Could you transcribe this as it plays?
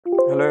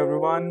Hello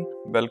everyone,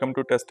 welcome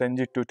to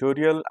TestNG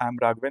tutorial. I'm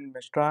Raghavendra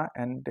Mishra,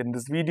 and in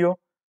this video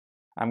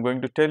I'm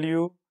going to tell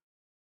you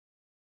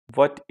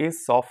what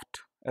is soft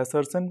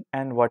assertion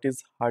and what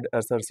is hard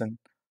assertion.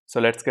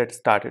 So let's get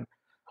started.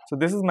 So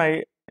this is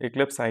my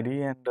Eclipse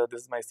ID and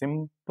this is my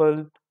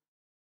simple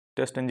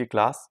TestNG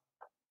class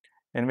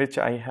in which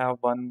I have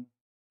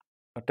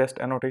a test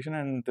annotation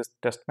and this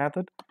test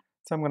method.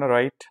 So I'm going to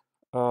write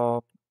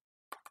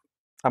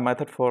a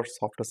method for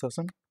soft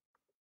assertion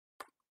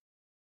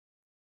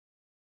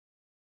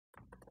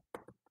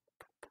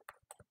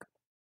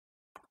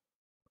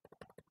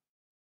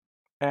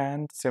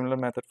and similar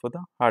method for the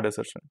hard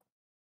assertion.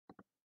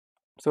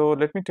 So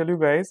let me tell you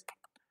guys,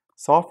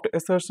 soft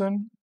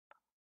assertion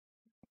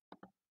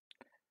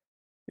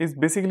is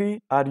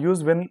basically are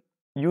used when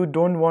you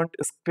don't want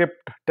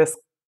test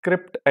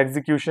script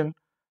execution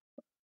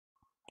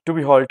to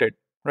be halted,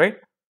 right?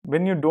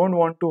 When you don't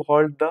want to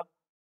halt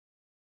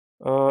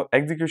the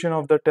execution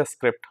of the test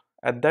script,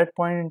 at that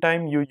point in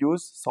time you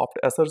use soft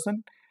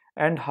assertion,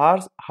 and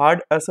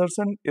hard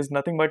assertion is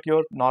nothing but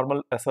your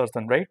normal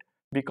assertion, right?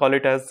 We call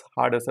it as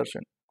hard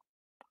assertion.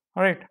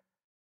 All right,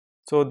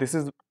 so this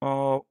is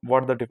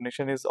what the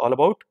definition is all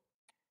about,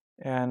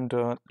 and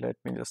let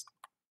me just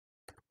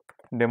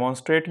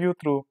demonstrate you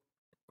through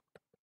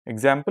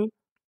example.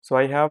 So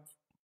I have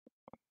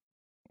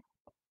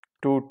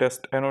two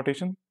test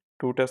annotation,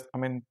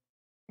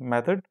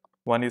 method.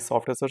 One is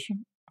soft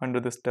assertion under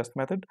this test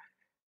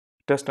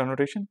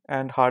annotation,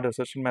 and hard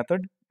assertion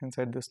method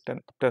inside this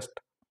test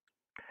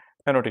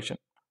annotation.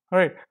 All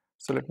right,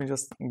 so let me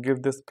just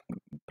give this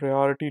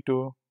priority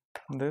to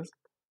this,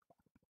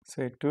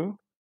 say 2,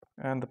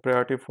 and the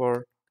priority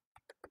for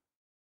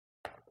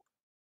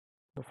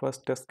the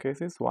first test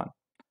case is 1.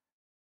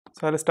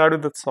 So I'll start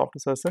with the soft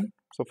assertion.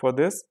 So for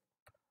this,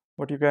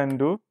 what you can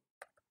do,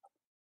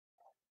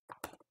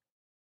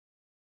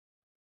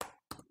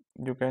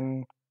 you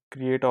can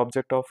create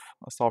object of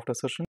a soft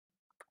assertion,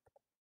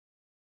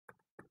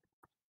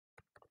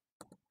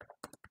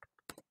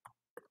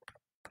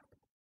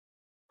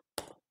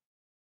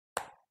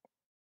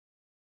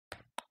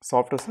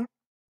 soft assert,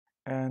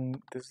 and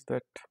this is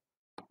that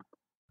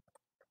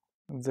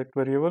z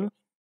variable,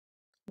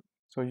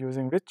 so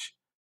using which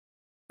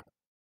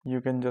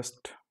you can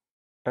just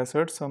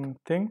assert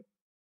something.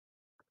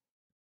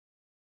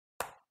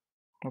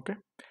 Okay,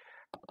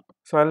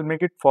 so I'll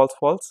make it false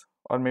false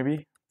or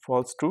maybe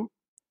false true.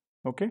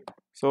 Okay,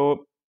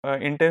 so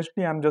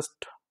intentionally I'm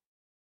just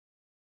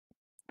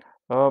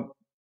uh,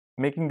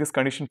 making this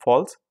condition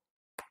false.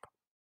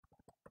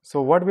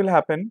 So what will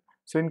happen,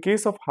 so in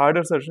case of hard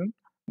assertion,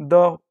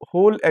 the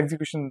whole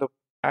execution, the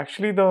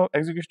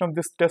execution of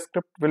this test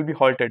script will be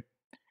halted,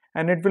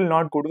 and it will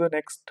not go to the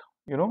next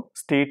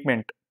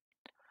statement.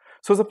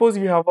 So suppose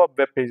you have a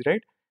web page,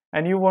 right,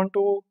 and you want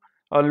to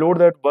load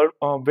that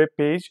web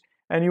page,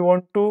 and you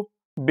want to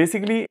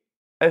basically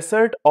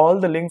assert all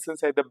the links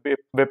inside the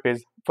web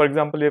page. For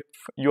example, if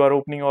you are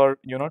opening or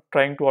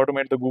trying to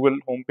automate the Google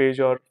homepage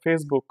or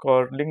Facebook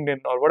or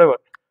LinkedIn or whatever,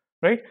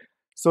 right?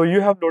 So you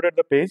have loaded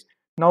the page.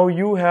 Now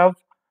you have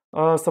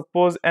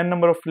suppose n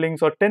number of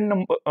links or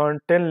 10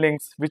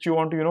 links which you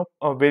want to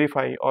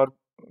verify, or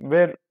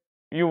where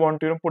you want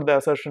to put the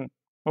assertion,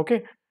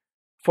 okay,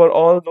 for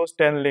all those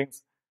 10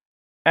 links,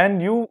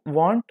 and you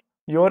want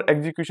your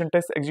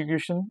test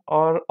execution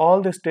or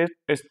all the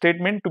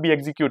statement to be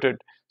executed.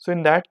 So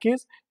in that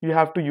case you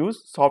have to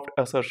use soft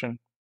assertion.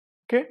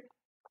 Okay,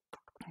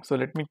 so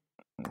let me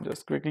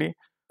just quickly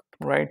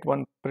write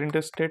one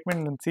printf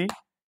statement and see,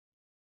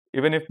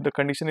 even if the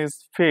condition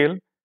is fail,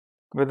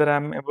 whether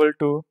I'm able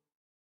to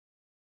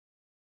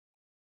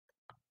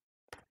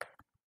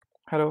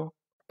hello.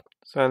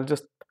 So I'll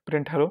just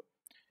print hello,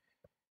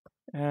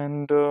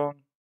 and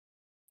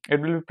it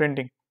will be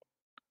printing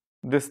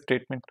this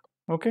statement.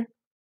 Okay,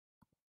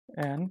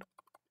 and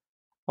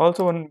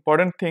also one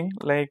important thing,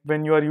 like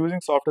when you are using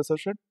soft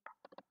assertion,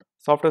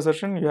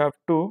 you have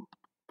to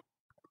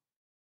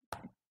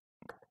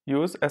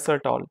use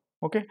AssertAll.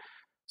 Okay,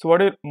 so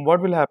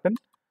what will happen,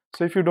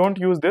 so if you don't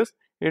use this,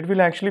 it will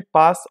actually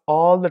pass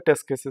all the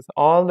test cases,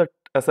 all the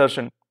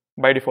assertion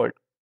by default.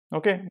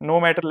 Okay, no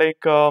matter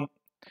like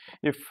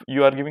if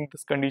you are giving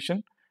this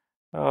condition,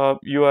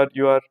 you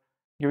are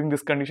giving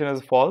this condition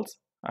as false,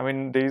 I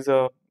mean there is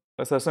a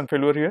assertion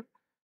failure here,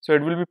 so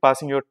it will be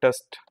passing your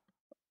test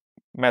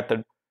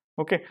method.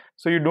 Okay,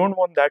 so you don't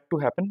want that to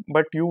happen,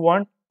 but you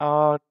want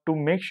to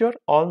make sure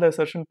all the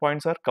assertion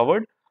points are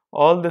covered,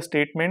 all the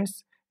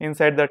statements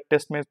inside that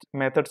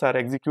methods are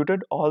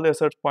executed, all the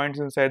assert points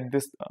inside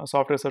this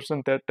soft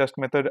assertion test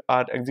method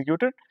are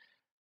executed,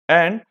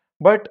 and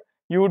but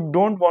you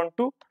don't want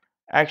to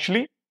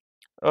actually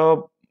uh,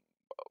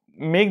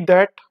 make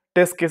that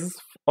test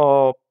cases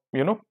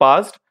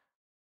passed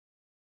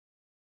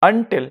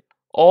until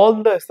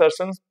all the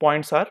assertions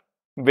points are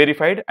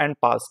verified and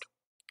passed.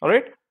 All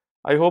right,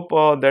 I hope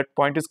that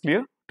point is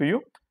clear to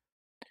you.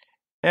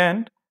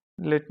 And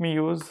let me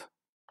use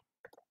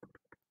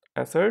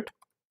assert.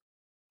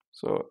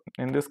 So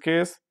in this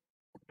case,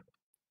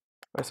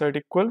 assert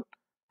equal,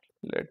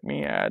 let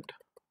me add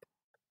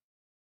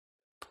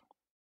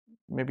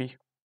maybe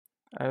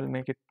I will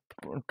make it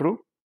true,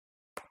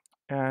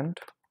 and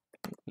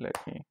let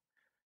me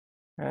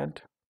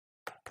add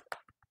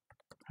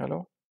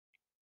hello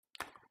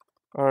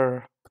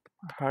or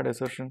hard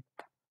assertion.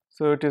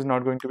 So it is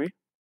not going to be,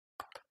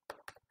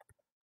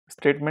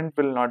 statement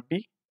will not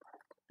be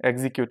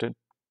executed.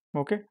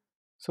 Okay,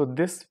 so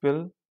this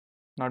will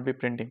not be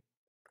printing.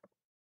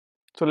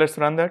 So let's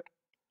run that,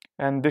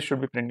 and this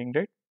should be printing,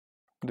 right?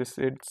 This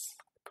is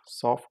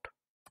soft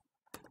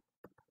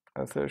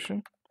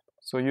assertion.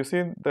 So you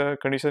see the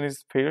condition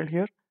is failed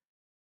here,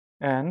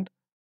 and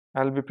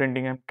I'll be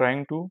printing. I'm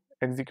trying to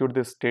execute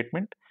this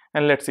statement,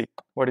 and let's see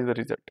what is the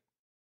result.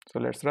 So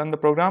let's run the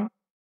program,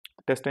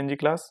 TestNG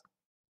class,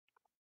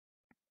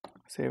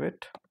 save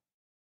it.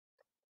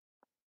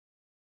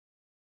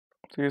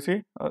 So you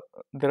see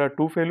there are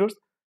two failures.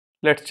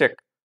 Let's check.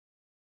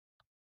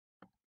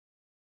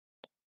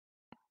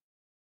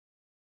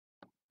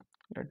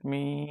 Let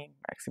me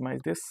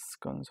maximize this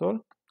console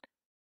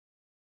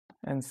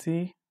and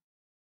see.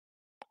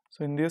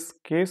 So in this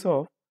case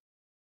of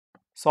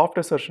soft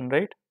assertion,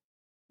 right,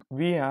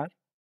 we are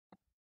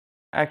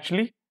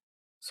actually,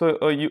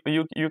 so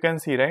you can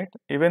see, right,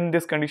 even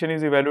this condition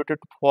is evaluated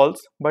to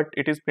false, but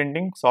it is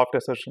printing soft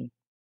assertion,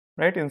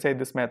 right, inside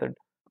this method.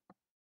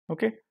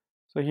 Okay,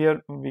 so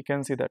here we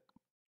can see that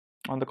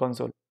on the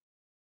console.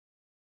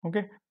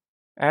 Okay,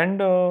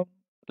 and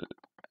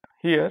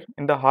here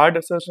in the hard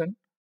assertion,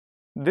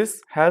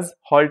 this has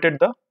halted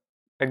the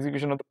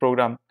execution of the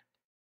program.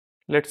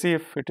 Let's see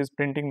if it is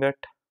printing that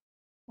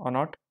or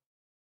not.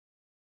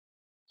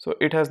 So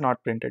it has not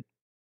printed,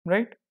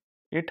 right?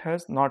 It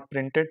has not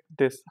printed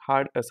this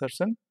hard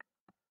assertion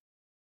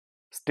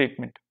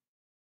statement.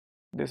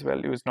 This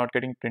value is not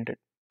getting printed.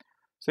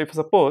 So if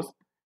suppose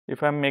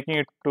if I'm making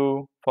it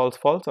to false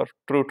false or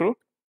true true,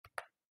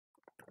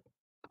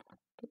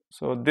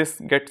 so this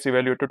gets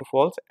evaluated to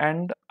false,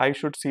 and I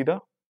should see the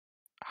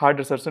hard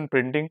assertion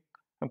printed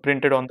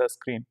on the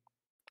screen,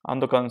 on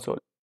the console.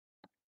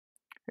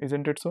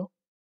 Isn't it so?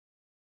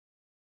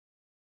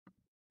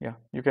 Yeah,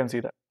 you can see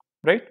that,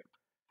 right?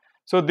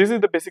 So this is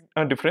the basic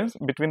difference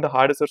between the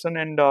hard assertion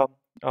and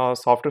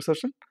soft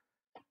assertion.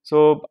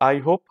 So I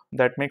hope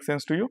that makes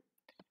sense to you,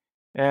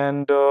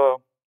 and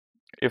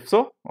if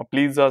so,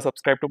 please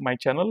subscribe to my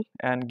channel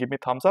and give me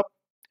thumbs up,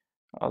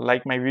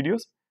 like my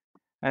videos,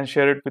 and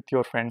share it with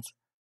your friends.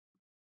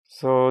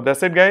 So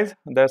that's it, guys.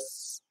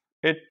 That's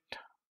it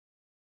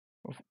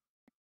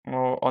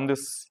on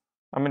this,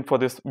 I mean, for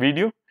this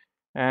video,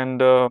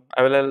 and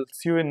I'll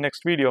see you in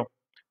next video.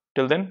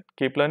 Till then,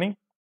 keep learning,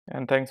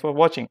 and thanks for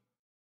watching.